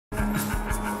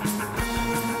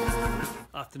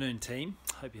Afternoon team,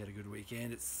 hope you had a good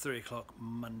weekend. It's 3 o'clock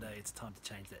Monday, it's time to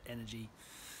change that energy.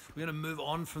 We're going to move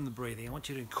on from the breathing. I want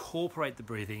you to incorporate the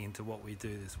breathing into what we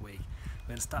do this week. We're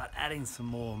going to start adding some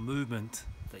more movement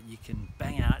that you can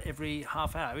bang out every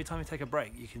half hour. Every time you take a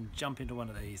break, you can jump into one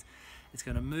of these. It's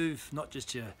going to move not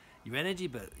just your energy,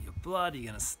 but your blood. You're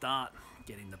going to start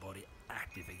getting the body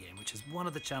active again, which is one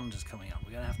of the challenges coming up.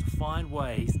 We're going to have to find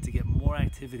ways to get more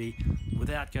activity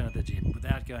without going to the gym,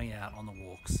 without going out on the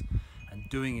walks, and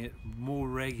doing it more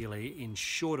regularly in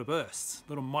shorter bursts,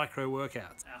 little micro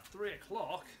workouts. At 3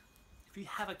 o'clock, if you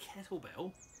have a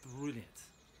kettlebell, brilliant.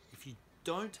 If you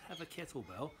don't have a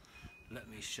kettlebell, let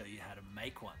me show you how to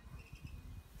make one.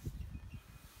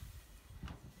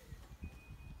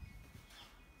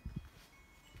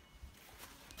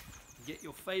 Get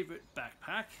your favorite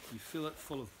backpack, you fill it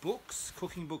full of books.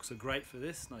 Cooking books are great for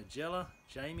this. Nigella,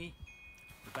 Jamie,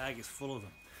 the bag is full of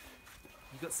them.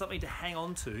 You've got something to hang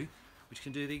on to which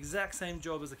can do the exact same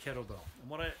job as a kettlebell. And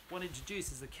what I want to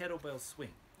introduce is the kettlebell swing.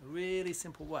 A really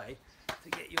simple way to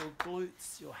get your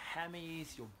glutes, your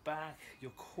hammies, your back,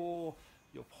 your core,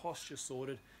 your posture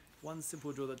sorted. One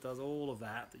simple drill that does all of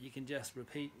that you can just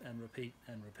repeat and repeat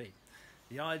and repeat.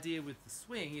 The idea with the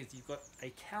swing is you've got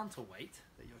a counterweight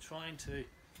that you're trying to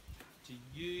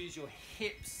use your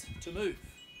hips to move.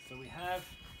 So we have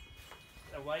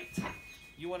a weight.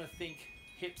 You want to think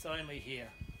hips only here,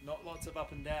 not lots of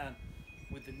up and down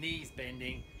with the knees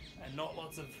bending and not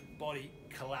lots of body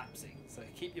collapsing. So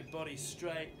keep your body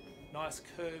straight, nice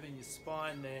curve in your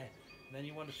spine there. And then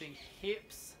you want to think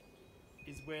hips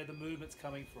is where the movement's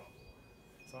coming from.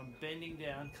 So I'm bending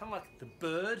down, kind of like the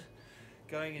bird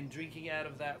going and drinking out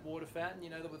of that water fountain, you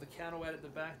know, with the counterweight at the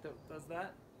back that does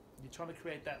that. You're trying to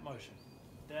create that motion.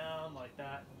 Down like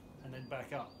that, and then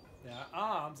back up. Now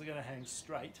our arms are going to hang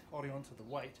straight, holding onto the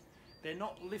weight. They're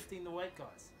not lifting the weight,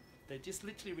 guys. They're just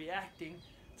literally reacting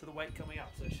to the weight coming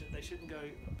up. So they shouldn't go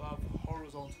above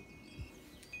horizontal.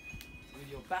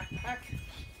 With your backpack,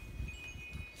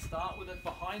 start with it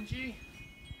behind you.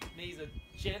 Knees are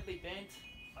gently bent.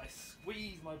 I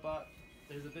squeeze my butt.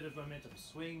 There's a bit of momentum.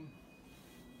 Swing,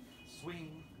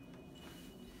 swing,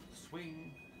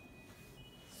 swing,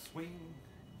 swing,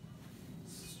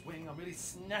 swing. I'm really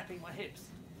snapping my hips.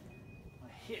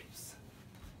 My hips.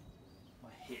 My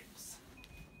hips.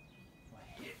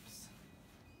 My hips.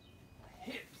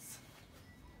 My hips.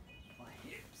 My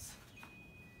hips.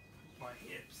 My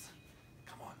hips.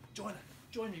 Come on, join it.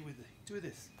 Join me with it. Do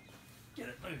this. Get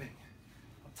it moving.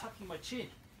 I'm tucking my chin.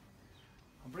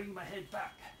 I'm bringing my head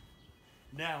back.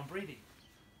 Now I'm breathing.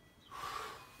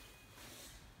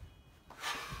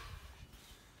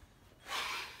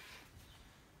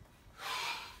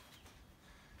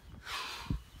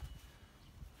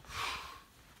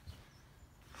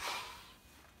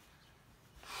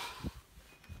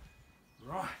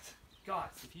 Right, guys,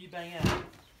 if you bang out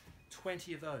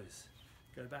 20 of those,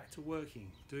 go back to working,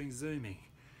 doing Zooming.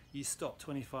 You stop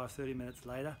 25, 30 minutes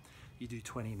later, you do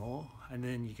 20 more, and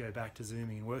then you go back to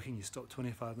Zooming and working, you stop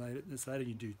 25 minutes later,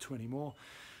 you do 20 more.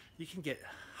 You can get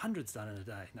hundreds done in a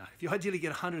day. Now, if you ideally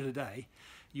get 100 a day,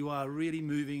 you are really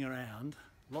moving around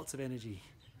lots of energy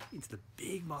into the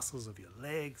big muscles of your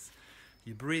legs.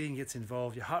 Your breathing gets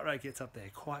involved, your heart rate gets up there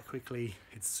quite quickly,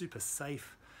 it's super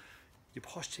safe. Your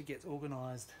posture gets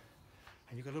organized,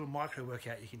 and you've got a little micro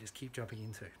workout you can just keep jumping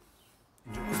into.